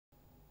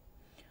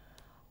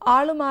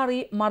ആളുമാറി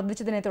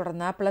മർദ്ദിച്ചതിനെ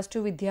തുടർന്ന്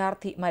 +2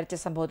 വിദ്യാർത്ഥി മരിച്ച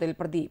സംഭവത്തിൽ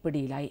പ്രതി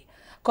പിടിയിലായി.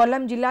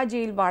 കൊല്ലം ജില്ലാ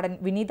ജയിൽ വാർഡൻ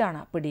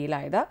വിനീതാണ്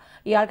പിടിയിലായത്.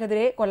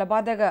 ഇയാൾക്കെതിരെ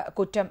കൊലപാതക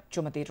കുറ്റം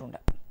ചുമത്തിയിട്ടുണ്ട്.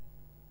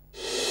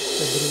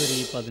 ഫെബ്രുവരി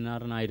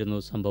 16-നായിരുന്നു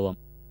സംഭവം.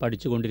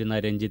 പഠിച്ചുകൊണ്ടിരുന്ന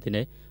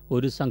രഞ്ജിത്തിനെ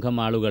ഒരു സംഘം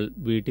ആളുകൾ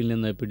വീട്ടിൽ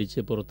നിന്ന് പിടിച്ച്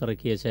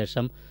പുറത്തിറക്കിയ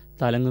ശേഷം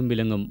തലങ്ങും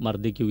വിലങ്ങും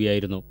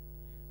മർദ്ദിക്കുകയായിരുന്നു.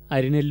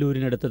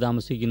 അരിനെല്ലൂരിനടുത്ത്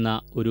താമസിക്കുന്ന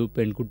ഒരു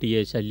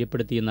പെൺകുട്ടിയെ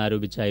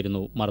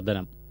ശല്യപ്പെടുത്തിയെന്നാരോപിച്ചായിരുന്നു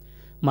മർദ്ദനം.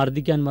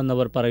 മർദ്ദിക്കാൻ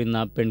വന്നവർ പറയുന്ന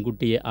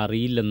പെൺകുട്ടിയെ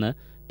അറിയില്ലെന്ന്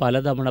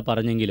പലതവണ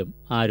പറഞ്ഞെങ്കിലും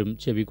ആരും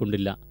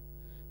ചെവിക്കൊണ്ടില്ല.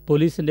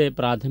 പോലീസിന്റെ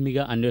പ്രാഥമിക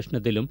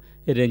അന്വേഷണത്തിലും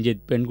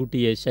രഞ്ജിത്ത്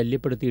പെൺകുട്ടിയെ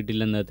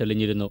ശല്യപ്പെടുത്തിയിട്ടില്ലെന്ന്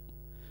തെളിഞ്ഞിരുന്നു.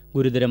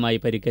 ഗുരുതരമായി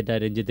പരിക്കേറ്റ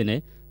രഞ്ജിത്തിനെ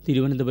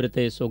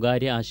തിരുവനന്തപുരത്തെ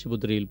സ്വകാര്യ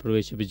ആശുപത്രിയിൽ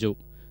പ്രവേശിപ്പിച്ചു.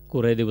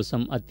 കുറേ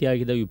ദിവസം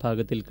അത്യാഹിത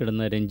വിഭാഗത്തിൽ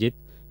കിടന്ന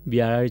രഞ്ജിത്ത്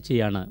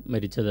വ്യാഴാഴ്ചയാണ്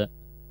മരിച്ചത്.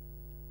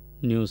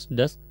 ന്യൂസ്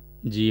ഡെസ്ക്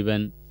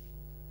ജീവൻ.